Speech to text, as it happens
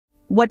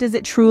What does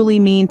it truly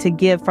mean to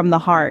give from the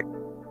heart?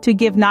 To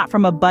give not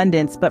from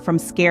abundance but from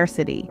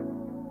scarcity.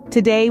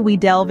 Today we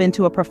delve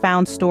into a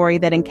profound story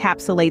that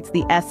encapsulates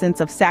the essence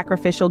of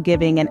sacrificial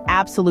giving and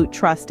absolute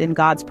trust in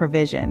God's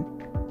provision.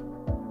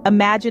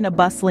 Imagine a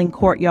bustling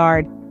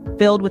courtyard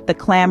filled with the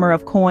clamor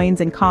of coins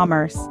and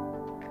commerce.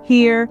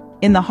 Here,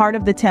 in the heart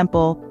of the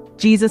temple,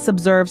 Jesus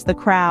observes the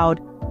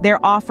crowd, their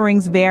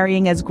offerings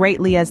varying as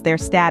greatly as their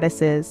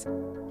statuses.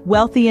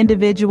 Wealthy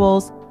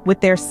individuals,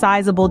 with their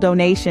sizable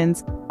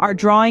donations, are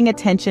drawing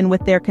attention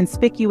with their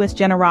conspicuous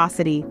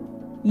generosity.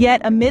 Yet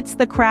amidst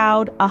the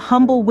crowd, a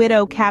humble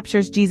widow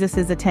captures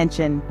Jesus'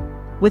 attention.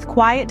 With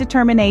quiet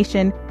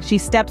determination, she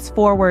steps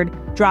forward,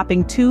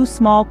 dropping 2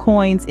 small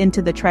coins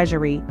into the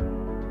treasury.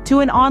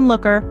 To an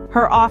onlooker,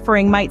 her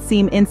offering might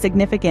seem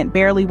insignificant,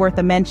 barely worth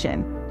a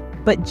mention.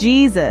 But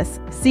Jesus,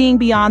 seeing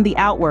beyond the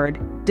outward,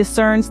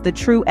 discerns the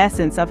true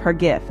essence of her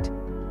gift.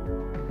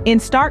 In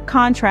stark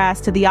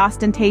contrast to the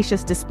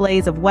ostentatious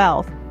displays of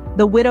wealth,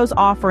 the widow's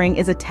offering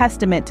is a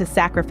testament to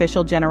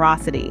sacrificial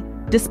generosity.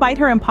 Despite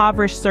her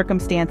impoverished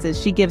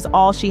circumstances, she gives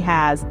all she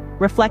has,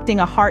 reflecting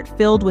a heart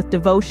filled with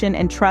devotion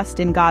and trust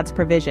in God's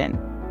provision.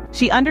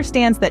 She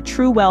understands that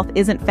true wealth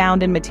isn't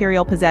found in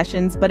material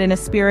possessions but in a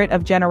spirit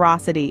of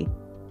generosity.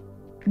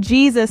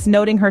 Jesus,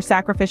 noting her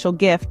sacrificial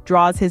gift,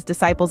 draws his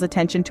disciples'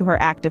 attention to her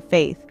act of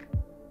faith.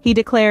 He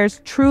declares,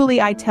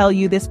 "Truly I tell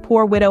you, this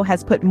poor widow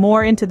has put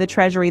more into the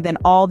treasury than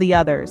all the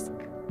others.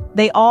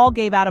 They all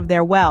gave out of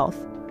their wealth,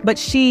 but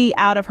she,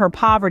 out of her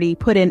poverty,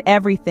 put in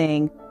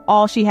everything,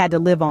 all she had to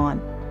live on."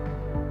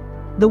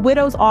 The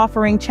widow's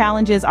offering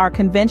challenges our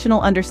conventional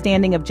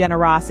understanding of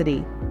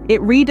generosity. It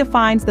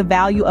redefines the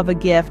value of a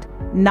gift,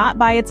 not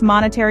by its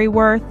monetary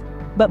worth,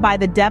 but by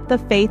the depth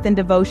of faith and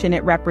devotion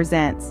it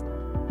represents.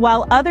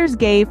 While others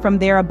gave from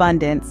their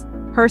abundance,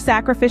 her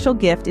sacrificial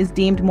gift is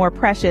deemed more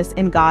precious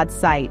in God's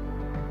sight.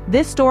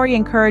 This story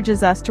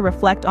encourages us to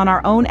reflect on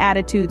our own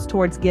attitudes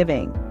towards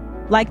giving.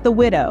 Like the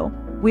widow,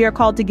 we are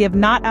called to give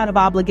not out of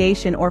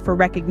obligation or for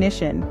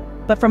recognition,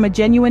 but from a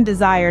genuine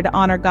desire to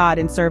honor God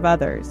and serve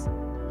others.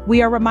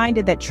 We are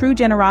reminded that true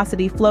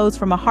generosity flows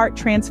from a heart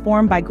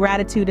transformed by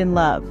gratitude and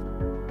love.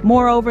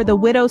 Moreover, the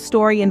widow's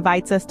story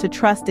invites us to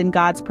trust in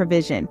God's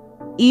provision,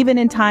 even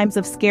in times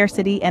of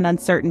scarcity and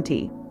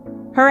uncertainty.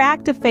 Her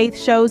act of faith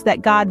shows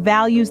that God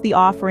values the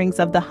offerings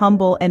of the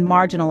humble and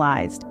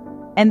marginalized,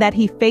 and that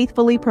He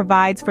faithfully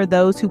provides for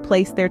those who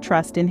place their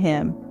trust in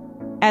Him.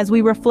 As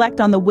we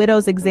reflect on the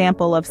widow's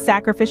example of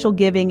sacrificial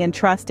giving and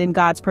trust in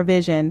God's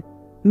provision,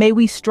 may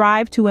we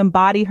strive to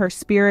embody her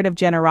spirit of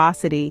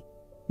generosity,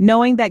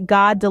 knowing that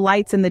God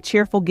delights in the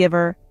cheerful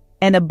giver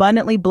and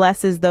abundantly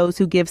blesses those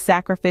who give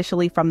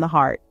sacrificially from the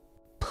heart.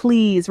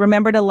 Please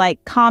remember to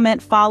like,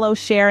 comment, follow,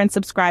 share, and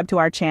subscribe to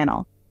our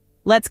channel.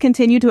 Let's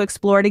continue to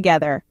explore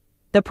together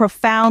the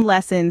profound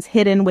lessons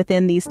hidden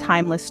within these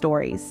timeless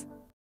stories.